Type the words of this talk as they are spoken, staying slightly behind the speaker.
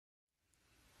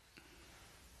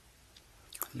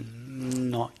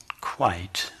Not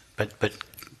quite, but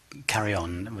carry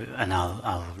on, and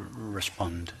I'll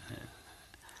respond.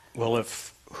 Well,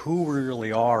 if who we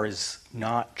really are is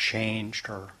not changed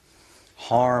or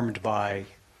harmed by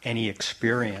any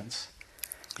experience,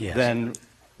 Yes. then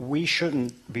we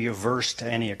shouldn't be averse to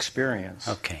any experience.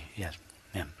 Okay, yes,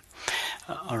 yeah.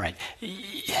 All right.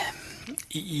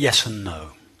 Yes and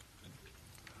no.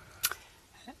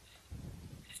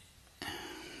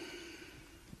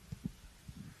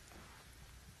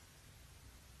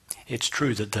 It's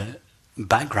true that the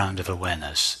background of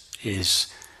awareness is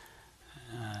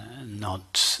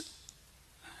not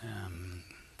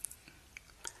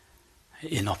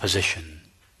in opposition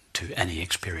to any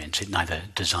experience. It neither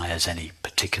desires any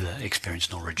particular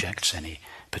experience nor rejects any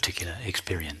particular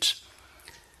experience.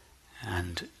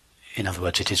 And in other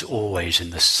words, it is always in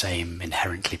the same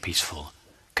inherently peaceful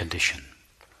condition.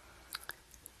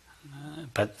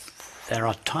 But there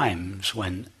are times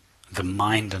when the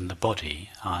mind and the body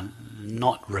are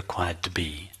not required to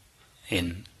be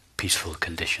in peaceful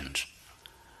conditions.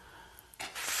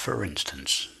 For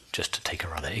instance, just to take a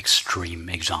rather extreme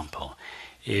example,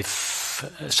 if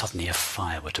suddenly a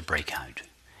fire were to break out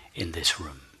in this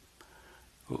room,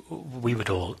 we would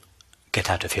all get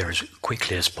out of here as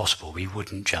quickly as possible. We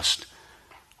wouldn't just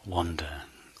wander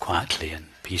quietly and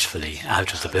peacefully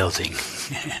out of the building.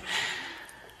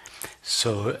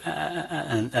 So,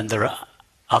 and there are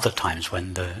other times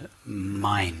when the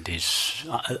mind is,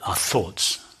 our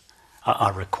thoughts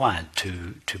are required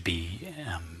to be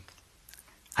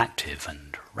active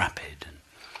and rapid. And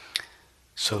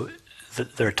so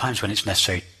there are times when it's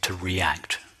necessary to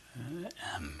react,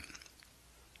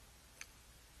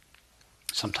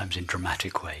 sometimes in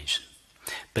dramatic ways.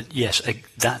 But yes,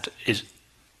 that is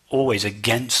always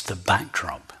against the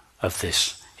backdrop of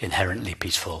this inherently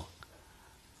peaceful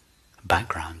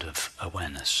background of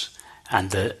awareness.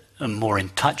 And the more in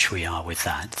touch we are with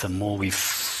that, the more we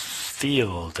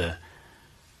feel the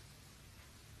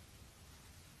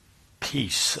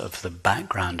peace of the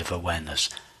background of awareness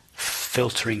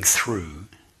filtering through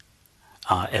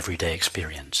our everyday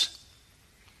experience.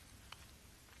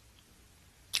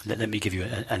 Let me give you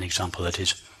an example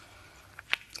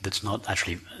that's not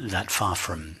actually that far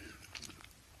from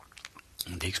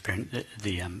the experience.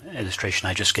 The illustration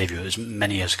I just gave you was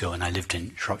many years ago when I lived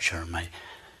in Shropshire. My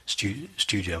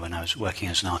studio, when I was working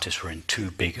as an artist, were in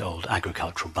two big old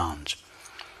agricultural barns,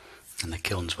 and the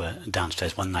kilns were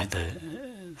downstairs. One night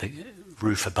the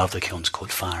roof above the kilns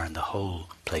caught fire and the whole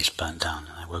place burnt down,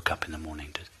 and I woke up in the morning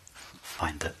to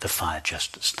find the fire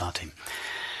just starting.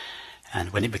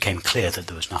 And when it became clear that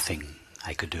there was nothing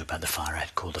I could do about the fire, I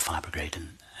had called the fire brigade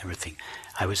and everything.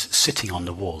 I was sitting on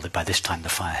the wall. That by this time the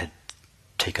fire had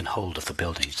taken hold of the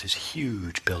buildings, these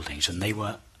huge buildings, and they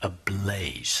were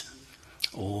ablaze.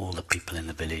 All the people in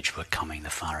the village were coming, the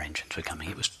fire engines were coming.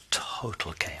 It was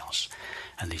total chaos.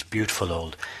 And these beautiful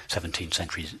old 17th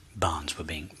century barns were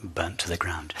being burnt to the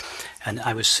ground. And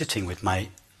I was sitting with my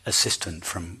assistant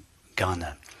from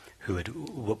Ghana, who had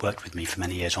worked with me for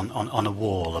many years, on a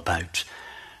wall about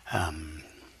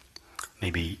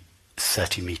maybe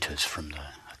 30 meters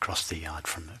across the yard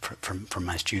from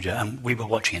my studio. And we were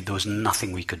watching it. There was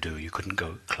nothing we could do. You couldn't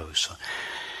go close.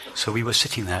 So we were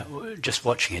sitting there just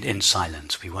watching it in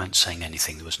silence. We weren't saying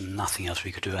anything. There was nothing else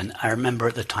we could do. And I remember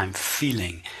at the time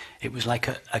feeling it was like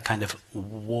a kind of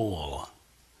wall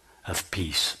of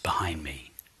peace behind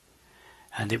me.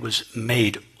 And it was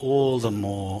made all the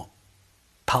more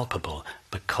palpable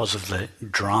because of the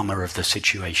drama of the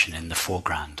situation in the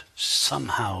foreground.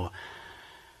 Somehow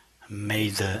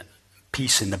made the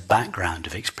peace in the background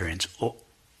of experience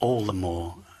all the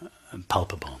more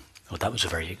palpable. Well, that was a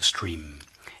very extreme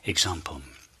example.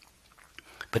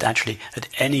 But actually, at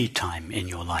any time in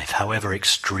your life, however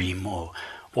extreme or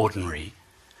ordinary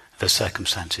the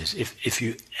circumstances, if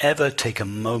you ever take a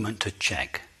moment to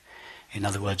check, in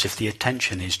other words, if the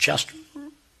attention is just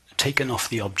taken off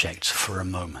the objects for a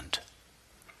moment,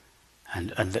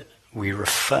 and that we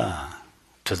refer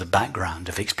to the background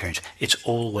of experience, it's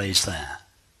always there.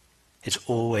 It's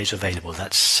always available,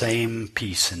 that same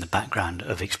peace in the background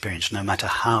of experience, no matter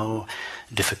how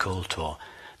difficult or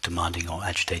demanding or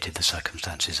agitated the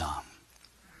circumstances are.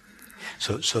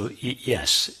 So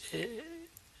yes,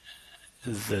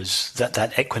 there's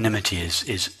that equanimity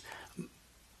is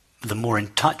the more in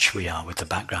touch we are with the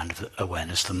background of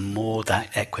awareness, the more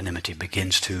that equanimity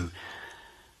begins to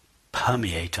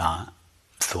permeate our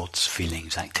thoughts,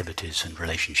 feelings, activities, and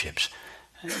relationships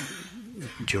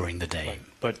during the day.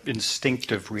 But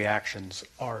instinctive reactions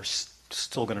are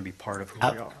still going to be part of who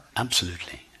we are.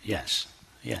 Absolutely, yes.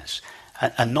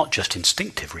 And not just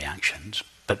instinctive reactions,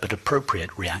 but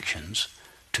appropriate reactions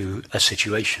to a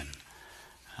situation,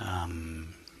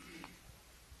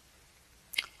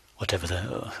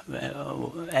 whatever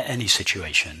any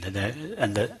situation,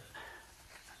 and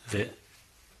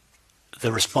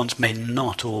the response may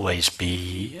not always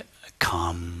be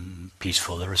calm,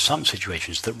 peaceful. There are some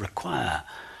situations that require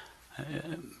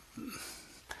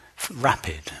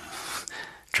rapid,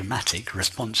 dramatic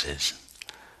responses,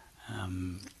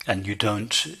 and you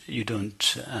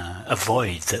don't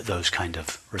avoid those kind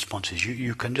of responses.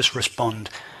 You can just respond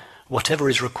whatever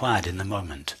is required in the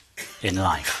moment in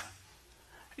life.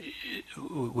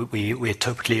 We're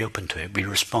totally open to it. We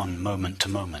respond moment to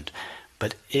moment.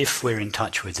 But if we're in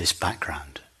touch with this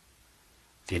background,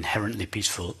 the inherently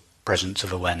peaceful presence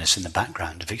of awareness in the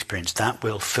background of experience, that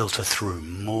will filter through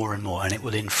more and more, and it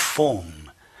will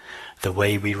inform the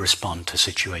way we respond to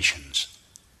situations.